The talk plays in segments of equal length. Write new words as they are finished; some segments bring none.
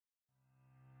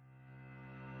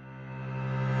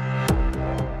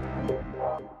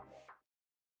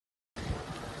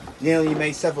Neil, you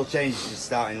made several changes to the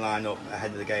starting line-up ahead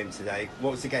of the game today.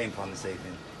 What was the game plan this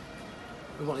evening?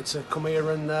 We wanted to come here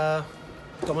and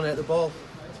dominate the ball.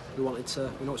 We know it's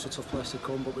a tough place to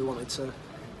come, but we wanted to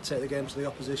take the game to the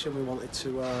opposition. We wanted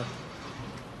to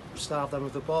starve them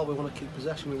of the ball. We want to keep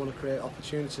possession. We want to create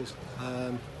opportunities,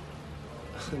 and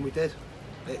we did.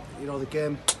 The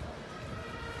game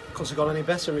couldn't have gone any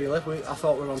better really. I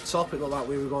thought we were on top. It looked like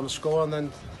we were going to score, and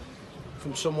then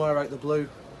from somewhere out the blue,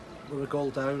 we were a goal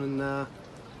down, and I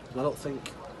don't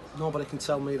think nobody can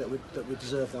tell me that we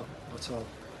deserve that at all.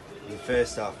 In the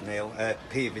first half, Neil,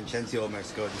 Peter Vincenzi almost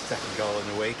scored his second goal in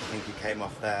the week. I think he came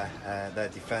off their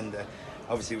defender.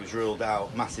 Obviously, it was ruled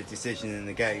out. Massive decision in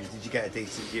the game. Did you get a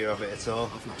decent view of it at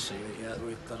all? I've not seen it yet.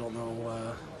 I don't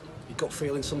know. Your gut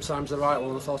feeling sometimes the right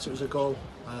one. I thought it was a goal.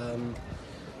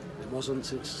 It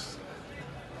wasn't. It is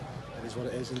what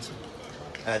it is, isn't it?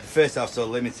 The first half saw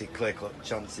limited clear-cut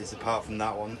chances apart from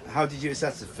that one. How did you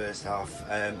assess the first half?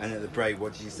 And at the break,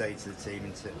 what did you say to the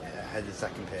team ahead of the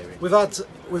second period? We've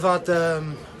had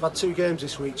 2 games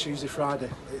this week, Tuesday, Friday.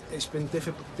 It's been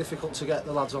difficult to get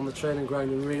the lads on the training ground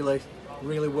and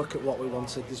really work at what we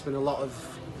wanted. There's been a lot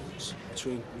of,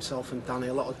 between myself and Danny,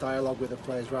 a lot of dialogue with the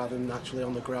players rather than actually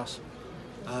on the grass.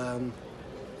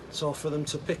 So for them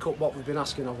to pick up what we've been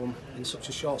asking of them in such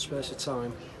a short space of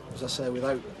time, as I say,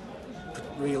 without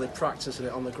really practicing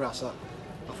it on the grass, I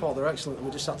thought they were excellent, and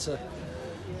we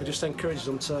just encouraged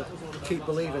them to keep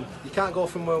believing. You can't go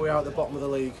from where we are at the bottom of the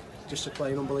league just to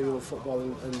play an unbelievable football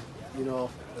and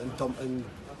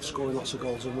scoring lots of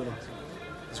goals and winning.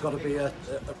 There's got to be a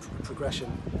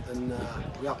progression, and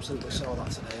we absolutely saw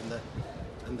that today.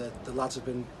 And the lads have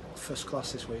been first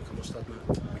class this week, I must admit.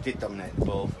 We did dominate the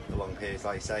ball for long periods,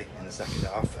 like you say, in the second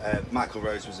half. Michael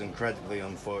Rose was incredibly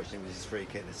unfortunate with his free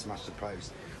kick that smashed the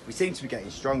post. We seemed to be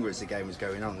getting stronger as the game was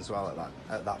going on as well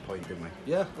at that point, didn't we?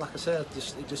 Yeah, like I said,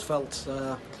 it just felt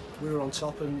we were on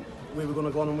top and we were going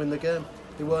to go on and win the game.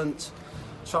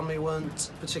 Tranmere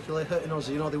weren't particularly hurting us.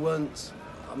 They weren't.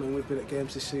 I mean, we've been at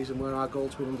games this season where our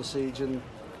goal's been under siege and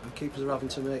keepers are having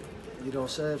to make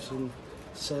saves and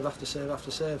save after save after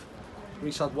save. We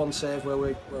just had one save where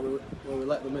we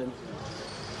let them in.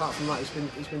 Apart from that,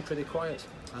 he's been pretty quiet.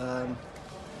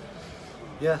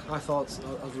 Yeah, I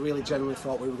really genuinely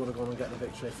thought we were going to go on and get the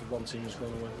victory if one team was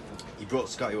going to win. You brought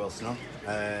Scotty Wilson on,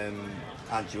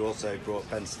 and you also brought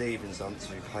Ben Stevens on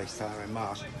to replace Tyrone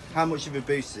Marsh. How much of a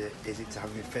boost is it to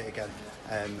have him fit again,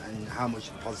 and how much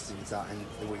of a positive is that in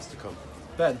the weeks to come?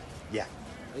 Ben? Yeah.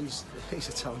 He's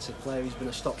a talented player. He's been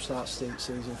a stop-start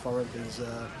season for him.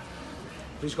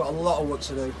 He's got a lot of work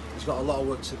to do.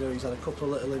 He's had a couple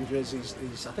of little injuries.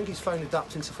 I think he's found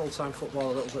adapting to full-time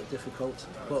football a little bit difficult,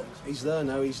 but he's there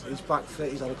now. He's back fit.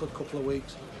 He's had a good couple of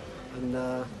weeks, and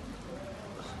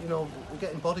we're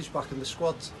getting bodies back, and the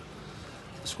squad's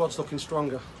looking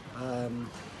stronger. I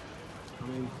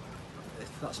mean,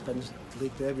 if that's Ben's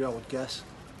league debut, I would guess.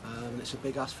 It's a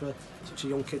big ask for such a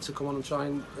young kid to come on and try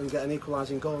and get an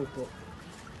equalising goal, but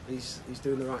he's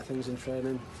doing the right things in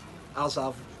training, as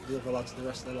have the rest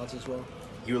of the lads as well.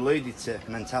 You alluded to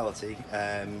mentality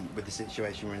with the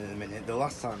situation we're in a minute. The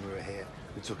last time we were here,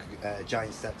 we took a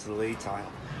giant step to the league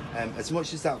title. As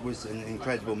much as that was an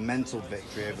incredible mental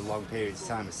victory over long periods of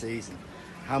time of season,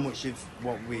 how much of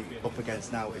what we're up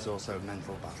against now is also a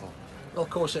mental battle? Well, of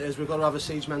course it is. We've got to have a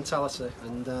siege mentality,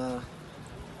 and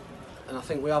I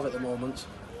think we have at the moment.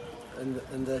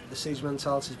 And the siege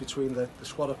mentality is between the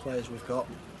squad of players we've got,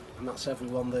 and that's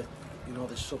everyone that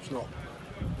the subs not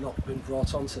been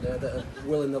brought on today, that are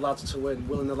willing the lads to win,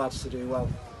 willing the lads to do well.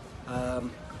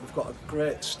 We've got a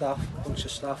great bunch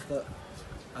of staff that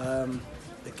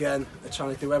again are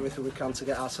trying to do everything we can to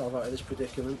get ourselves out of this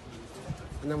predicament.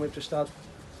 And then we've just had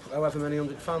however many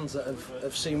hundred fans that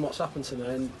have seen what's happened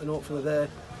today, and hopefully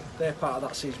they're part of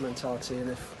that siege mentality.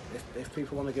 And if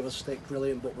people want to give us a stick,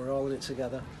 brilliant, but we're all in it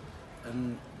together,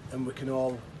 and we can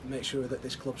all make sure that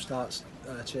this club starts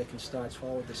taking strides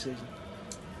forward this season.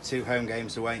 2 home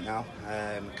games away now,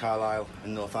 Carlisle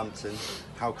and Northampton.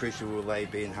 How crucial will they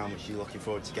be, and how much are you looking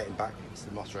forward to getting back to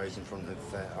the Moss Rose in front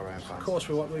of our own fans? Of course,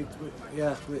 we've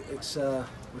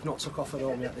not took off at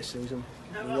home yet this season.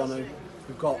 I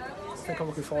think I'm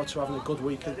looking forward to having a good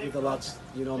week with the lads.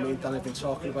 Me and Dan have been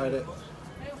talking about it.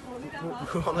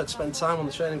 We want to spend time on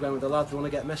the training ground with the lads. We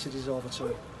want to get messages over to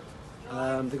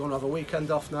them. They're going to have a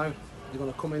weekend off now. They're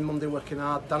going to come in Monday working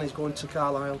hard. Danny's going to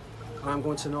Carlisle. I'm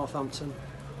going to Northampton.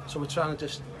 So we're trying to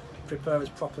just prepare as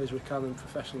properly as we can and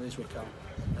professionally as we can,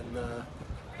 and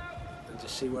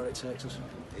just see where it takes us.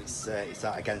 It's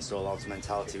that against all odds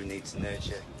mentality we need to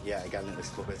nurture yet again at this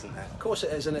club, isn't there? Of course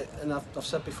it is, and I've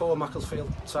said before,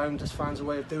 Macclesfield Town just finds a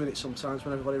way of doing it sometimes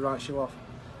when everybody writes you off.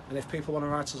 And if people want to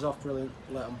write us off, brilliant,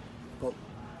 let them. But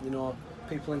you know,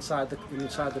 people inside the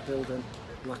building,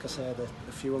 like I say,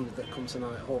 the few hundred that come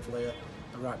tonight, hopefully are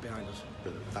right behind us.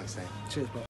 Brilliant. Thanks, Dave. Cheers, bro.